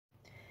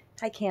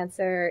Hi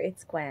Cancer,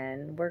 it's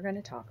Gwen. We're going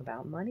to talk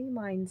about money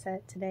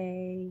mindset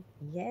today.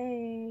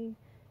 Yay!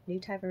 New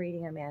type of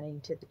reading I'm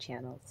adding to the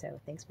channel.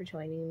 So thanks for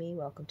joining me.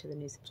 Welcome to the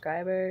new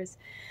subscribers,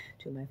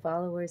 to my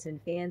followers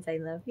and fans. I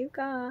love you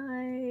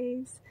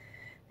guys.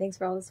 Thanks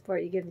for all the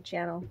support you give the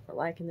channel, for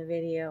liking the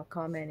video,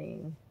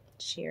 commenting,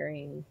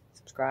 sharing,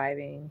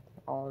 subscribing,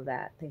 all of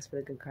that. Thanks for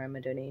the good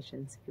karma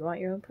donations. If you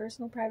want your own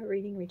personal private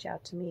reading, reach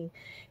out to me.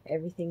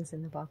 Everything's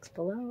in the box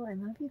below. I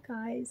love you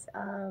guys.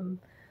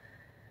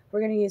 We're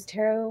going to use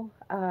tarot,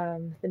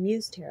 the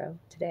Muse Tarot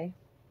today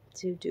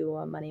to do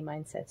a money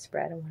mindset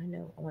spread. I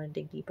want to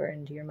dig deeper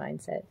into your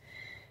mindset,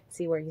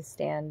 see where you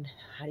stand.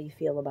 How do you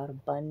feel about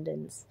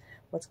abundance?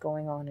 What's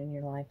going on in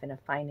your life in a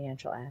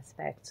financial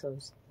aspect? So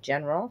it's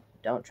general.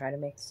 Don't try to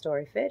make the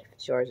story fit. If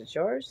it's yours, it's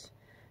yours.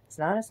 It's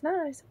not, it's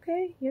not. It's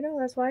okay. You know,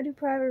 that's why I do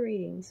private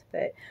readings.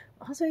 But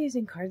also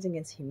using cards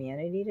against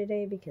humanity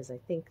today because I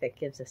think that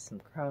gives us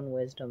some crone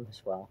wisdom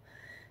as well.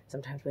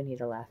 Sometimes we need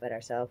to laugh at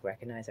ourselves,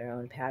 recognize our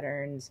own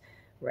patterns,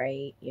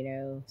 right? You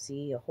know,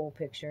 see a whole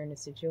picture in a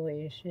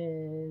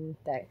situation.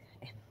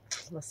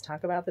 Let's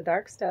talk about the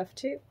dark stuff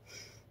too.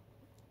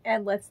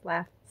 And let's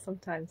laugh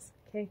sometimes,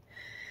 okay?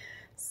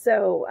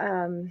 So,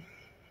 I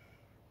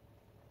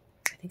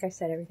think I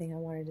said everything I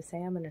wanted to say.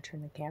 I'm going to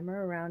turn the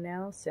camera around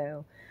now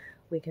so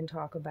we can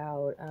talk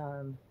about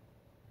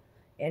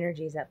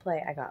energies at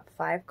play. I got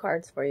 5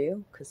 cards for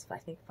you because I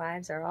think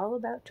 5s are all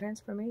about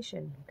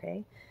transformation,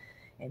 okay?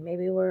 And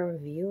maybe we're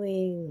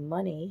viewing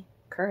money,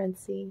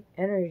 currency,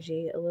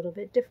 energy a little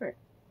bit different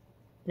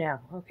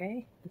now,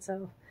 okay? And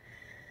so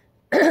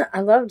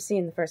I loved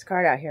seeing the first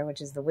card out here, which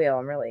is the wheel.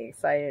 I'm really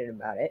excited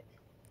about it.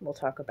 We'll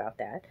talk about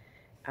that.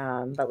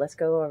 But let's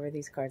go over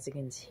these cards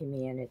against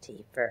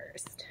humanity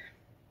first.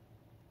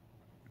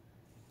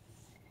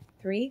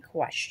 3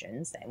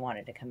 questions that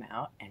wanted to come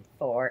out and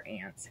 4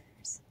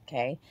 answers,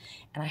 okay?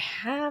 And I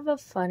have a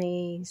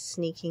funny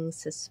sneaking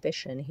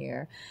suspicion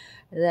here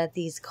that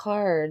these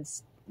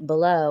cards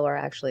below are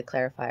actually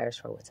clarifiers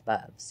for what's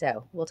above.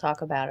 So we'll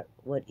talk about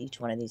what each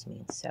one of these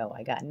means. So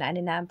I got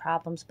 99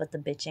 problems, but the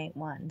bitch ain't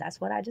one. That's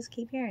what I just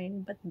keep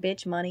hearing. But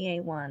bitch, money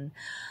ain't one.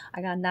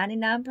 I got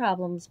 99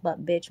 problems,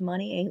 but bitch,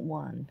 money ain't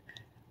one.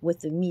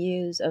 With the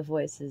muse of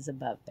voices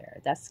above there.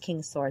 That's King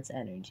of Swords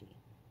energy.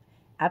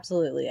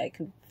 Absolutely. I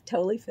can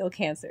totally feel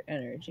Cancer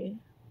energy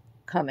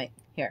coming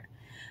here.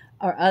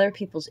 Or other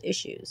people's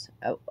issues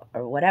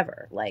or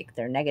whatever. Like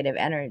their negative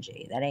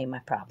energy. That ain't my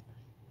problem.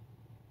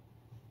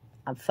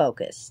 I'm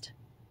focused.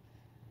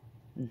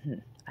 I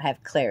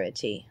have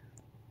clarity.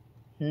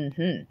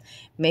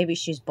 Maybe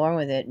she's born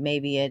with it.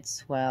 Maybe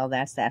it's, well,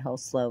 that's that whole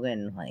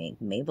slogan, like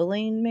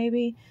Maybelline,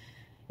 maybe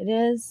it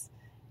is.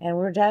 And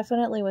we're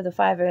definitely with the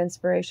 5 of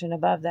inspiration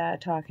above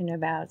that, talking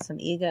about some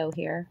ego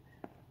here.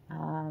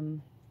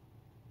 5s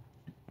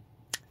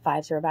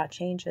are about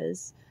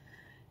changes.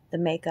 The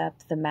makeup,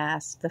 the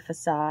mask, the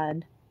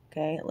facade.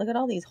 Okay, look at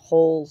all these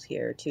holes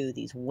here, too.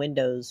 These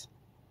windows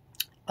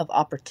of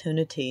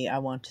opportunity, I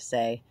want to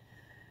say,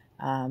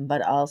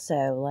 but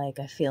also like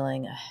I'm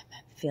feeling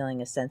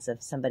a sense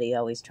of somebody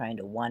always trying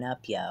to one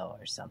up you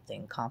or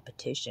something.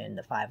 Competition,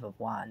 the 5 of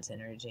Wands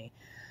energy,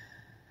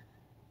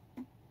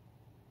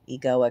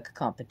 egoic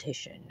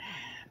competition.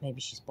 Maybe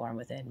she's born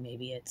with it.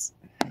 Maybe it's.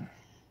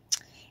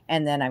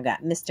 And then I've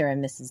got Mr.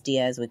 and Mrs.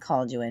 Diaz. We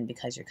called you in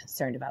because you're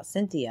concerned about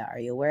Cynthia. Are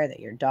you aware that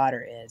your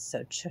daughter is?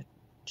 So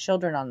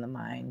children on the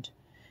mind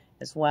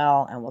as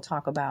well. And we'll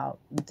talk about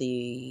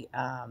the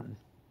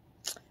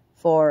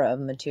 4 of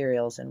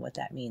materials and what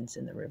that means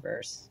in the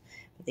reverse.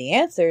 But the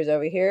answers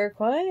over here,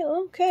 quite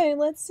okay.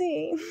 Let's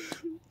see.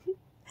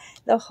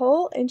 The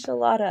whole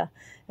enchilada.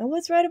 And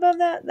what's right above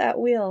that? That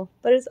wheel.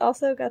 But it's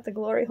also got the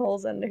glory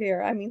holes under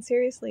here. I mean,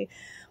 seriously.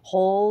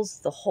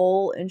 Holes, the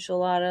whole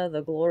enchilada,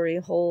 the glory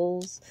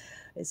holes.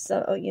 It's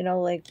so, you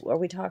know, like, are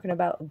we talking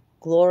about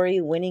glory,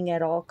 winning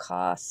at all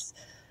costs?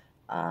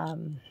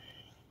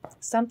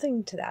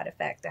 Something to that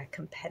effect, that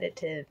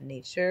competitive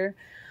nature.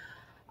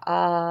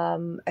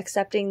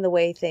 Accepting the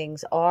way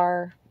things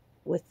are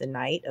with the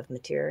Knight of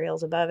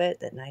Materials above it,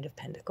 the Knight of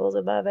Pentacles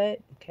above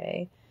it,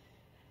 okay?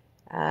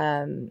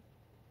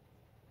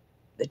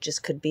 It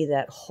just could be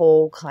that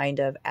whole kind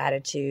of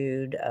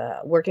attitude,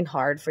 working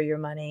hard for your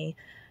money,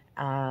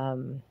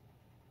 but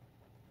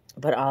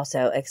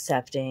also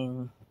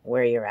accepting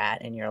where you're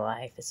at in your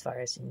life as far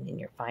as in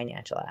your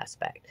financial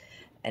aspect.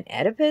 An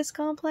Oedipus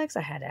complex,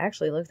 I had to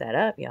actually look that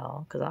up,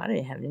 y'all, because I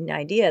didn't have any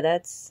idea.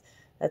 That's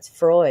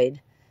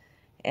Freud.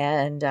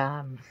 And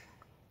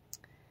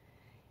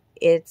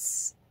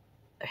it's,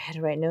 I had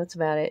to write notes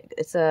about it.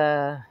 It's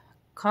a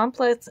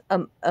complex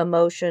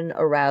emotion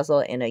arousal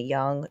in a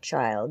young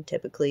child,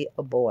 typically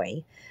a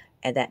boy,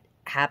 and that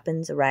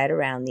happens right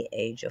around the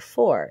age of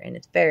 4. And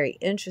it's very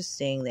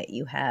interesting that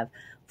you have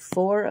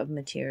 4 of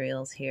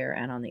materials here,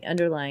 and on the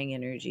underlying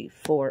energy,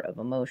 4 of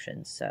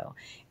emotions. So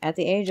at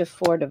the age of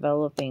 4,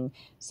 developing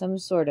some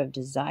sort of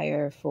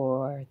desire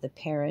for the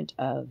parent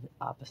of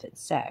opposite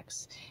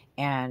sex.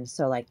 And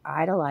so like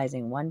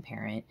idolizing one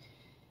parent,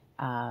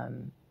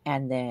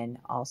 and then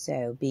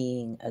also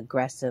being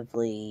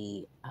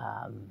aggressively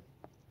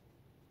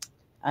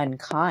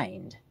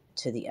unkind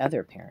to the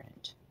other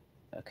parent.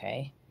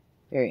 Okay,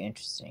 very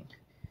interesting.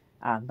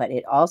 But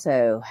it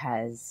also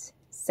has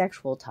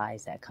sexual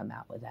ties that come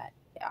out with that.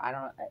 I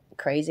don't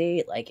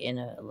crazy like in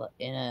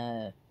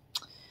a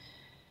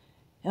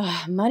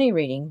money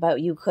reading, but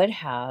you could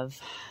have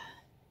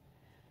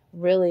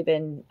really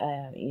been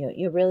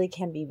you really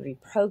can be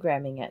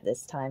reprogramming at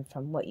this time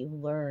from what you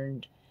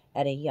learned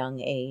at a young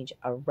age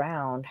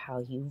around how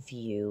you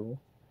view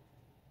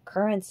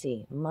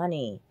currency,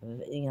 money,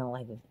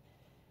 like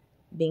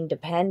being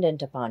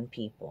dependent upon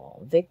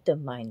people,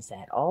 victim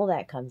mindset. All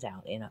that comes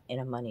out in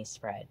a money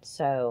spread.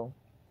 So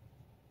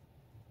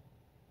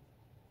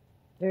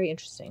very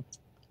interesting.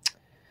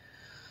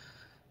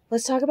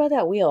 Let's talk about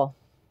that wheel,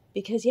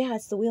 because yeah,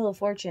 it's the Wheel of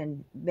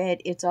Fortune,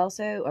 but it's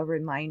also a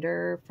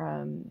reminder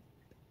from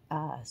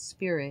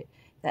spirit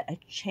that a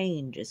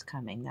change is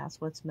coming. That's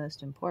what's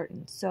most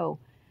important. So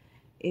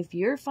if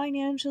you're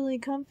financially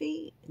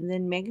comfy,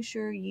 then make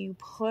sure you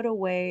put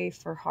away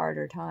for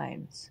harder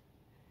times.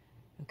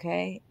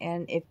 Okay?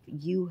 And if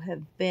you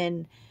have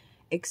been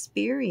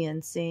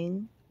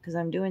experiencing, because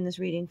I'm doing this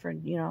reading for,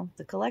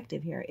 the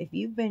collective here, if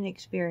you've been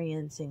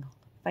experiencing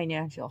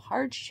financial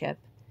hardship,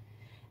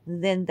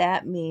 then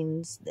that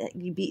means that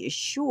you be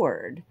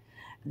assured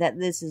that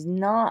this is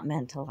not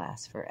meant to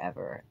last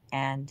forever,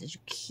 and to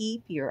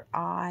keep your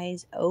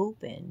eyes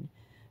open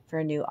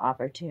for new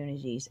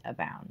opportunities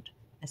abound,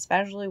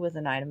 especially with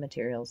the Knight of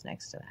Materials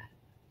next to that.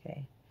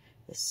 Okay,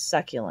 this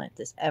succulent,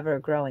 this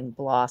ever-growing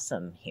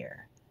blossom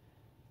here.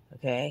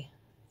 Okay,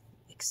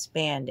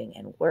 expanding,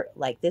 and we're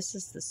like, this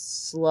is the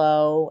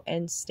slow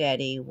and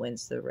steady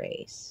wins the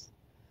race.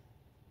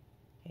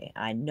 Okay,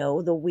 I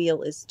know the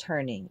wheel is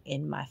turning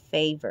in my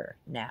favor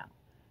now.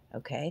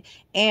 Okay,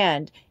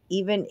 and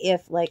even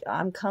if like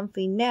I'm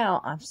comfy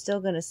now, I'm still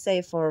going to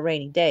save for a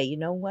rainy day. You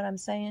know what I'm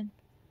saying?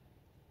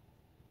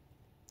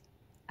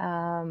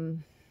 The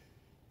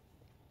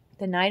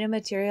Knight of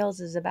Materials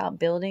is about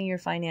building your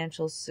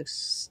financial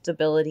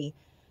stability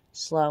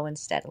slow and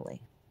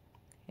steadily.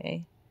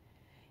 Okay,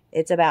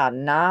 it's about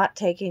not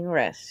taking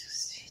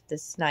risks.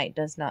 This Knight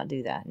does not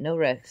do that. No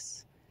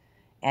risks.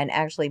 And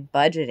actually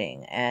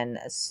budgeting and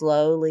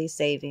slowly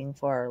saving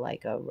for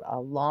like a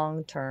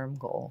long-term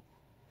goal.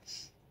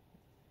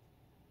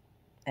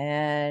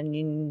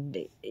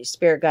 And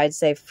spirit guides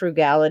say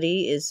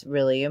frugality is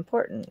really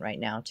important right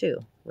now too,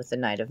 with the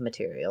Knight of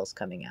Materials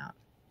coming out.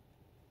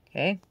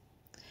 Okay,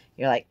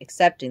 you're like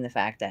accepting the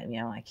fact that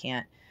I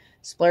can't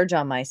splurge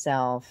on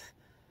myself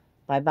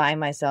by buying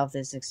myself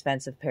this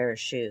expensive pair of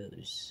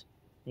shoes.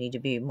 I need to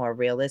be more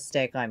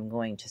realistic. I'm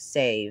going to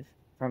save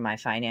for my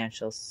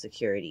financial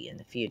security in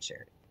the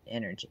future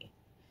energy.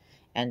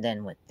 And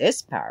then with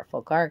this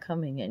powerful card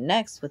coming in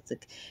next with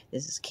this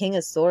is King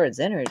of Swords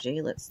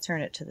energy. Let's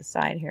turn it to the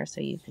side here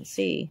so you can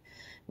see.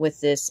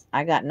 With this,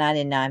 I got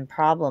 99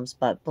 problems,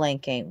 but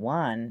blank ain't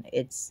one.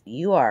 It's,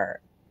 you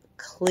are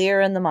clear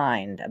in the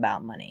mind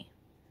about money.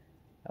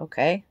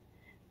 Okay?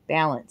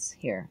 Balance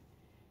here.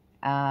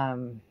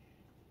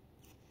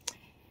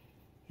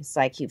 It's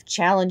like you've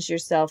challenged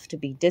yourself to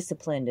be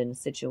disciplined in a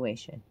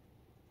situation.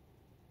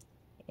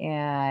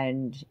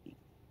 And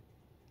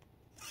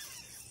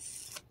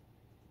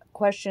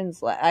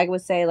questions, I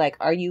would say, like,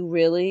 are you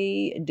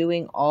really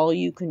doing all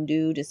you can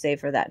do to save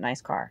for that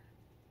nice car?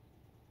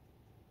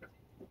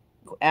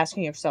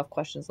 Asking yourself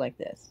questions like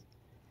this.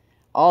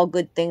 All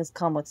good things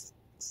come with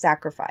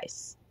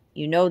sacrifice.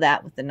 You know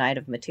that with the Knight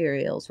of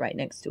Materials right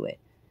next to it.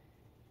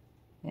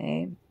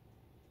 Okay?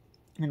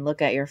 And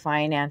look at your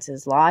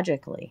finances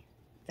logically.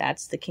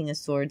 That's the King of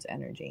Swords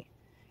energy.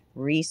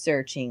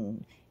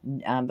 Researching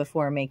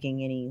before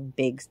making any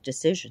big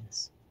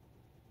decisions.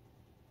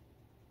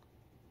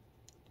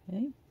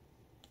 Okay.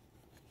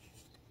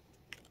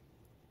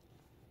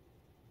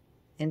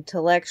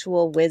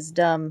 Intellectual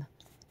wisdom,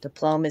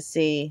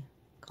 diplomacy,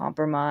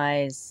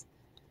 compromise,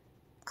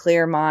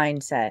 clear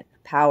mindset,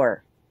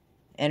 power,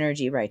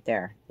 energy right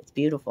there. It's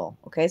beautiful.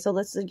 Okay, so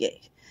let's get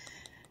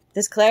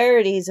this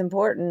clarity is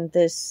important.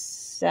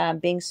 This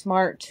being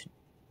smart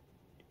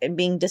and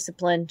being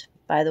disciplined,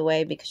 by the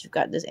way, because you've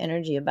got this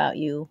energy about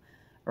you,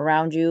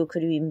 around you.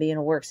 Could even be in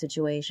a work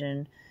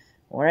situation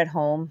or at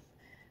home.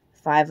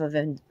 Five of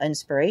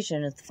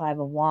Inspiration, the Five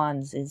of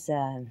Wands, is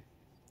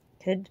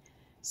could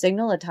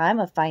signal a time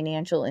of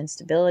financial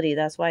instability.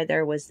 That's why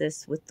there was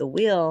this with the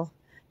wheel.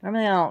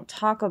 Normally I don't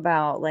talk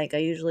about, like, I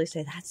usually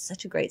say that's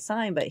such a great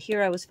sign, but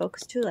here I was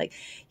focused too, like,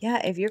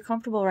 yeah, if you're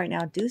comfortable right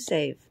now, do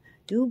save,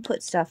 do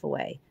put stuff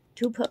away,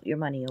 do put your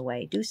money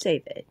away, do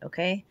save it,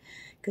 okay?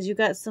 Because you've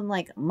got some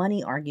like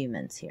money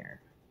arguments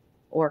here,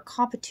 or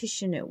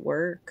competition at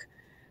work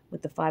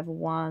with the Five of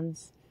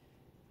Wands.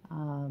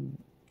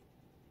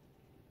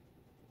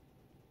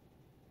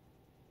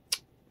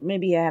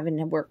 Maybe you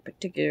haven't worked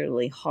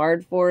particularly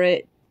hard for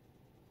it.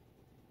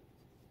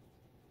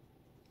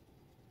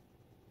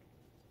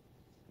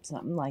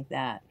 Something like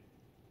that.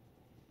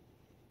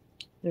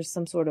 There's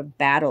some sort of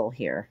battle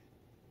here.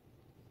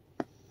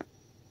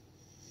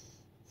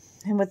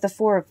 And with the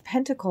Four of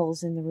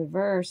Pentacles in the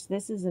reverse,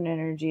 this is an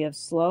energy of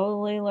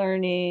slowly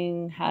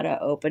learning how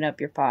to open up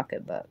your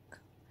pocketbook.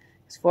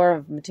 This Four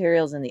of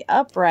Materials in the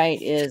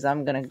upright is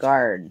I'm going to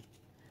guard.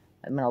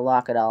 I'm going to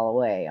lock it all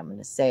away. I'm going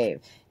to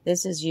save.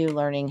 This is you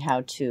learning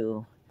how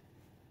to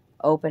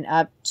open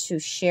up to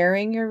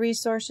sharing your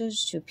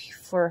resources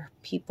for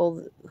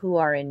people who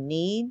are in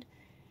need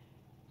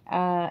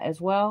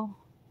as well.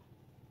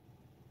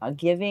 A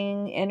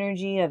giving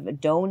energy of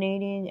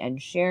donating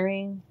and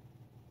sharing.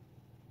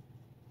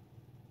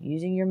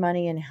 Using your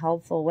money in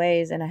helpful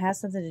ways. And it has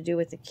something to do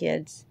with the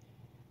kids,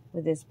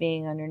 with this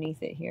being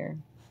underneath it here.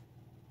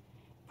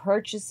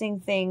 Purchasing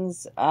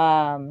things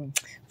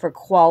for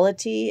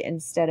quality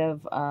instead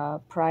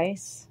of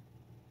price.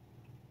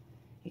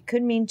 It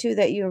could mean, too,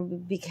 that you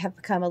have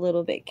become a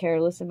little bit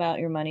careless about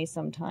your money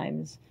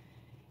sometimes.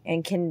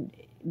 And can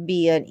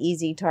be an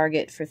easy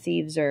target for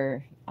thieves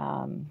or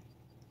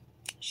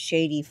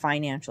shady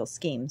financial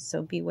schemes.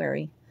 So be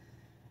wary.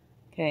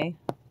 Okay.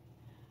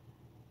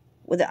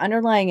 With the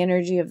underlying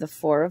energy of the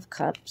Four of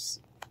Cups,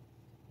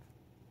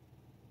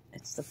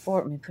 it's the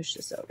Four, let me push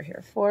this over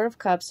here. Four of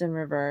Cups in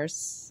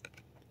reverse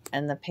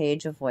and the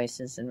Page of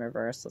Voices in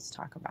reverse. Let's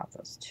talk about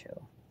those two.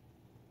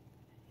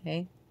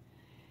 Okay.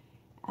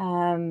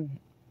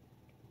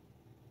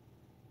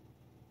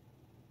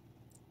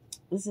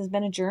 This has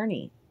been a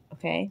journey,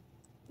 okay?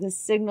 This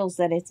signals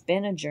that it's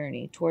been a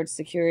journey towards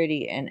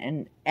security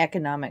and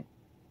economic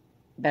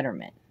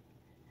betterment.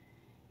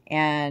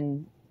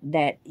 And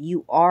that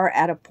you are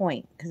at a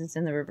point, because it's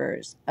in the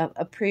reverse, of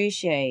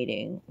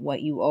appreciating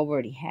what you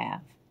already have.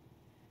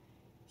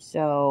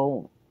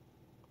 So,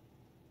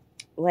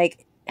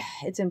 like,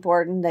 it's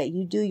important that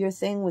you do your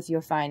thing with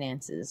your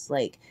finances,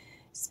 like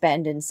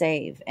spend and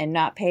save, and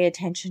not pay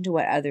attention to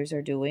what others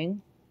are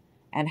doing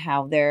and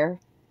how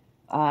they're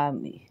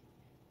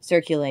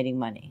circulating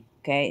money,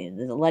 okay?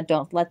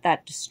 Don't let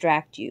that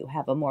distract you.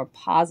 Have a more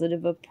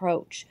positive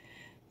approach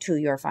to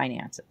your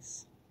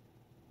finances.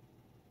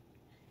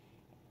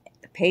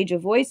 Page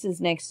of Voices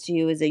next to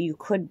you is that you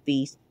could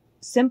be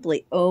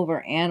simply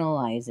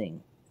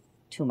over-analyzing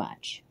too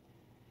much.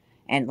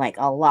 And like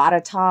a lot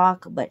of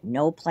talk, but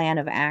no plan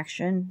of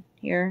action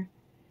here.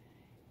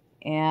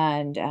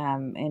 And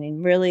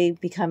in really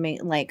becoming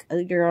like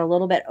you're a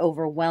little bit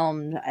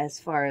overwhelmed as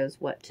far as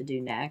what to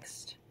do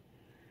next.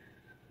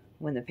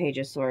 When the Page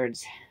of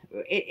Swords.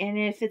 And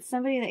if it's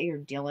somebody that you're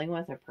dealing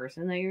with, a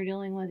person that you're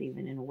dealing with,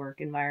 even in a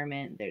work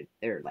environment,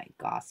 they're like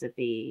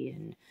gossipy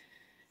and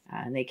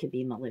they could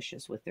be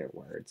malicious with their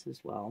words as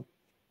well.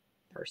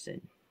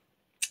 Person,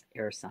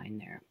 air sign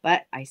there.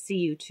 But I see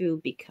you too.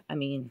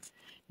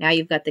 Now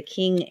you've got the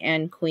King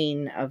and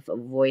Queen of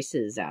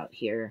Voices out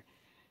here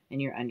in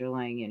your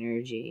underlying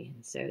energy.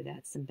 And so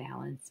that's some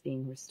balance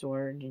being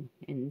restored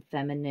and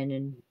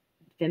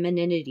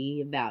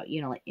femininity about,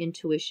 like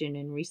intuition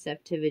and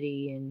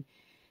receptivity. And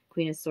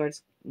Queen of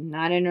Swords,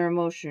 not in her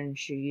emotion.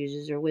 She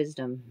uses her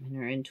wisdom and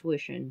her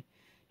intuition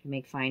to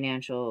make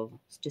financial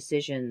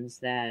decisions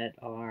that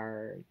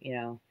are,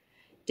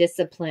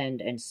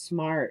 disciplined and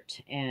smart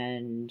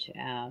and,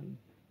 and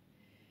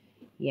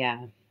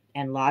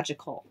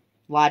logical.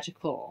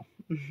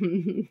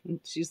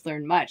 She's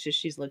learned much as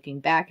she's looking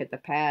back at the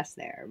past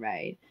there,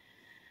 right?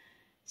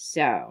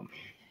 So,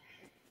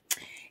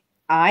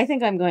 I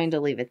think I'm going to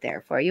leave it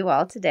there for you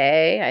all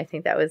today. I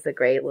think that was a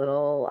great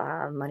little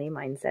money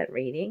mindset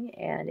reading.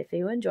 And if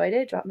you enjoyed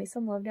it, drop me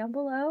some love down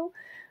below.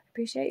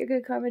 Appreciate your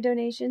good karma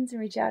donations,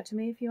 and reach out to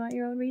me if you want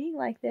your own reading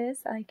like this.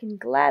 I can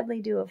gladly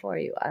do it for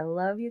you. I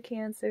love you,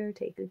 Cancer.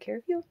 Take good care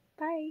of you.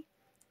 Bye.